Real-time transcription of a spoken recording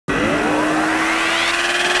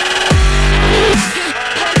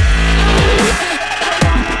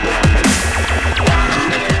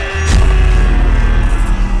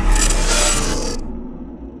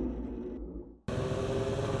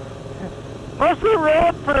most of the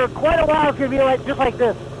road for quite a while is gonna be like just like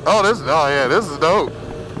this. Oh, this is dope.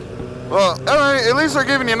 Well, I mean, at least they're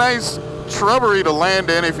giving you nice shrubbery to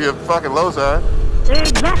land in if you're fucking low side.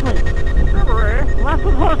 Exactly. Shrubbery. Lots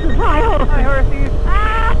of horses. Hi, horses.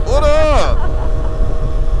 Ah! What up?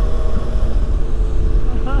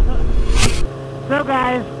 So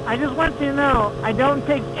guys, I just want you to know, I don't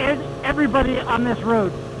take everybody on this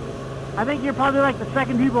road. I think you're probably like the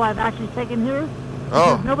second people I've actually taken here.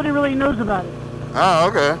 Oh. Nobody really knows about it. Oh,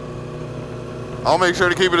 okay. I'll make sure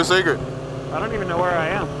to keep it a secret. I don't even know where I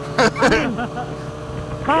am.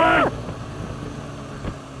 Car!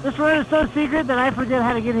 This road is so secret that I forget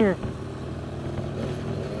how to get here.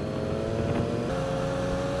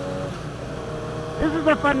 This is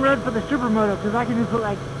a fun road for the supermoto because I can just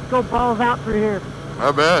like go balls out through here.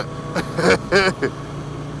 I bet.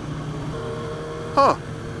 Huh.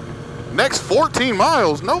 Next 14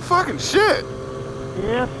 miles? No fucking shit.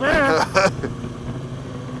 Yes, sir.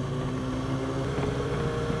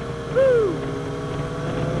 Woo!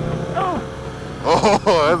 Oh! Oh,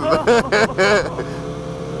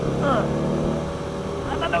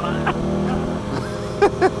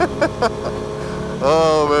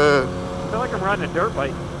 oh man. I feel like I'm riding a dirt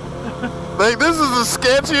bike. Like, this is the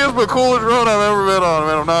sketchiest but coolest road I've ever been on,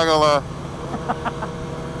 man. I'm not gonna lie.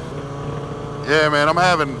 Yeah, man, I'm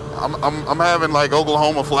having like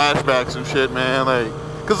Oklahoma flashbacks and shit, man. Like,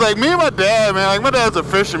 cause like me and my dad, man, like my dad's a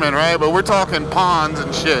fisherman, right? But we're talking ponds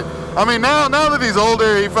and shit. I mean, now that he's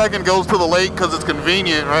older, he fucking goes to the lake cause it's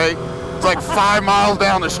convenient, right? It's like 5 miles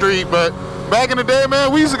down the street. But back in the day,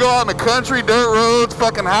 man, we used to go out in the country, dirt roads,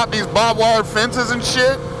 fucking hop these barbed wire fences and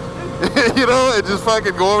shit. You know, and just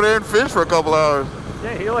fucking go over there and fish for a couple hours.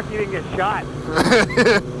 Yeah, you're lucky you didn't get shot.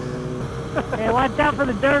 Hey, watch out for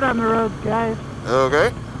the dirt on the roads, guys.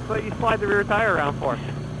 Okay. But you slide the rear tire around for.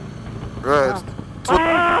 Right.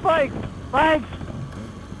 Bikes! Bikes!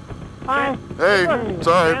 Hi. Hey,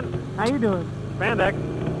 sorry. How you doing? Spandex.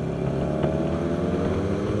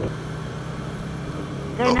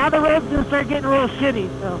 Okay, now the road's gonna start getting real shitty,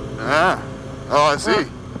 so. Ah. Oh, I see.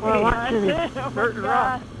 Well, a lot shitty. Dirt and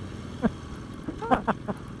rock.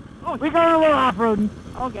 We got a little off-roading.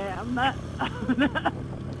 Okay, I'm not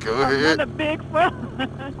Go ahead. a big foot.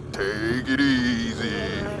 Take it easy.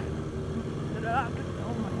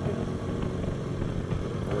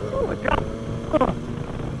 Oh my god.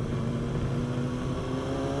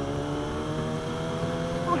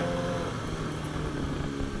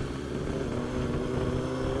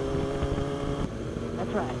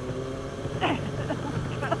 That's right.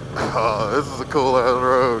 Oh, this is a cool ass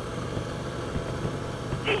road.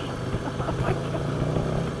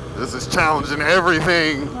 This is challenging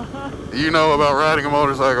everything you know about riding a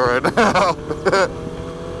motorcycle right now.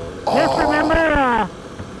 Just remember,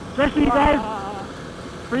 especially you guys,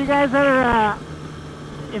 for you guys that are,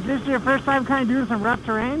 if this is your first time kind of doing some rough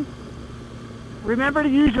terrain, remember to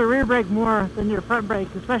use your rear brake more than your front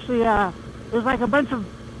brake. Especially, there's like a bunch of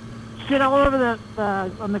shit all over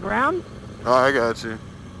on the ground. Oh, I got you.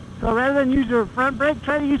 So rather than use your front brake,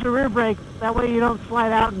 try to use your rear brake. That way you don't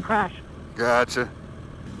slide out and crash. Gotcha.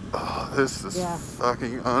 Oh, this is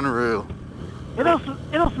fucking unreal. It'll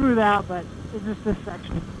smooth out, but it's just this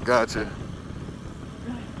section. Gotcha.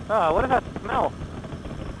 What does that smell?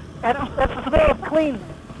 That's the smell of clean.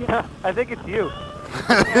 Yeah, I think it's you.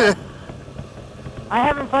 I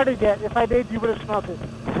haven't farted yet. If I did, you would have smelled it.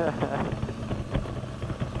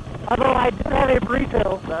 Although I did have a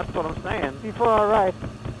burrito. That's what I'm saying. Before I arrived.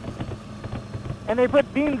 And they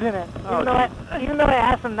put beans in it, even though I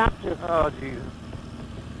asked them not to. Oh, Jesus.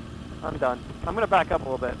 I'm done. I'm going to back up a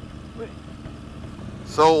little bit.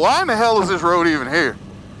 So why in the hell is this road even here?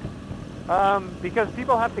 Because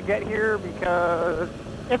people have to get here because...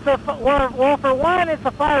 It's well, for one, it's a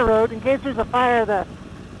fire road. In case there's a fire, the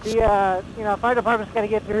fire department's got to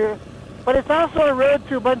get through here. But it's also a road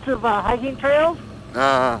to a bunch of hiking trails.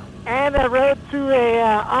 And a road to a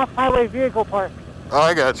off-highway vehicle park. Oh,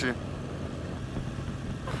 I got you.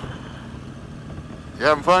 You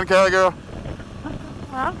having fun, Cali girl?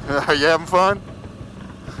 Huh? Are you having fun?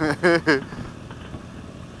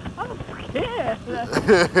 I'm scared.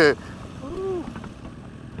 Ooh.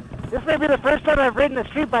 This may be the first time I've ridden a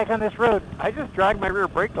street bike on this road. I just drag my rear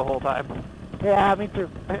brake the whole time. Yeah, me too.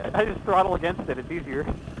 I just throttle against it. It's easier.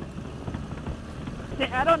 See,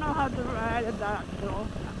 I don't know how to ride a dog, so.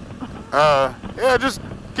 Yeah, just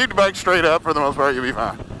keep the bike straight up for the most part, you'll be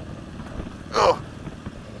fine. Oh,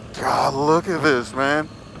 God, look at this, man.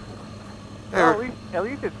 Well, at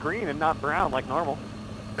least it's green and not brown like normal.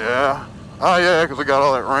 Yeah. Oh, yeah, because we got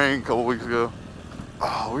all that rain a couple weeks ago.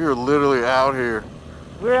 Oh, we were literally out here.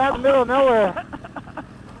 We were out in the middle of nowhere.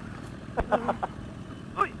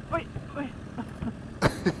 Wait, wait, wait.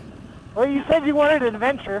 Well, you said you wanted an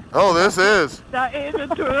adventure. Oh, this is. That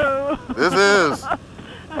isn't true. This is.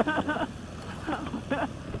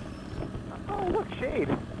 Oh, look, shade.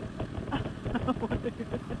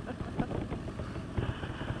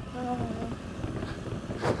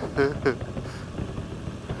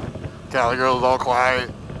 Cali girl's all quiet.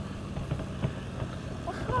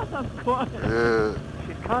 Of course I'm quiet. Yeah.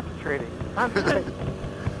 She's concentrating. My-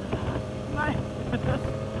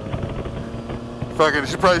 Fucking,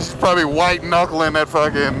 she's probably white knuckling that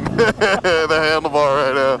fucking the handlebar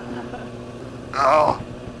right now. Oh,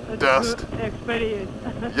 That's dust. a good experience.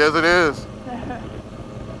 Yes, it is.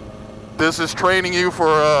 This is training you for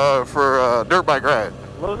a dirt bike ride.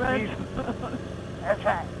 Low speed. That's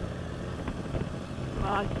right.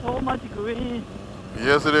 So much green.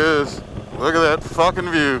 Yes, it is. Look at that fucking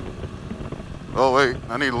view. Oh wait,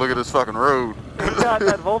 I need to look at this fucking road. You got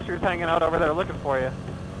that vultures hanging out over there looking for you.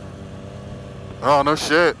 Oh, no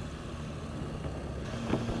shit.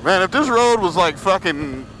 Man, if this road was like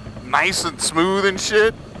fucking nice and smooth and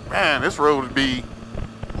shit, man, this road would be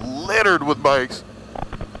littered with bikes.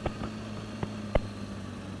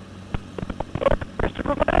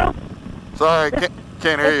 Sorry,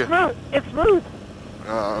 can't hear you. Smooth. It's smooth.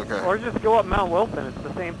 Oh, okay. Or just go up Mount Wilson. It's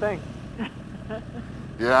the same thing.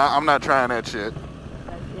 Yeah, I'm not trying that shit.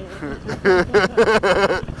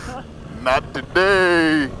 Not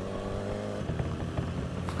today.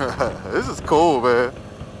 This is cool, man.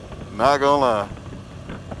 Not gonna lie.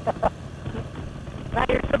 Not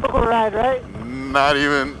your typical ride, right? Not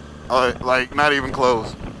even, like, not even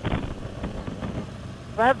close.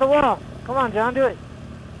 Grab the wall. Come on, John, do it.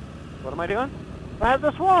 What am I doing? Grab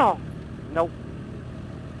this wall. Nope.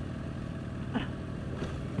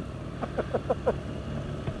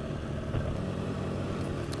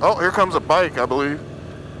 Oh, here comes a bike, I believe.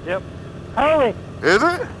 Yep. Holy. Is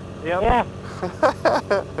it? Yep. Yeah.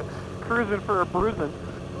 Cruising for a bruising.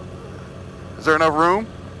 Is there enough room?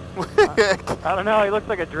 I don't know. He looks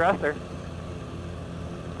like a dresser.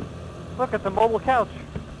 Look, it's a mobile couch.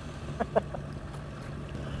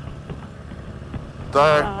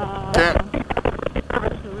 Sorry. Can't.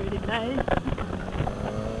 That's really nice.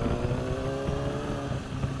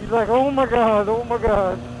 He's like, oh my god, oh my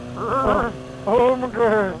god. Oh my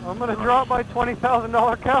god. I'm gonna drop my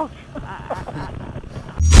 $20,000 couch.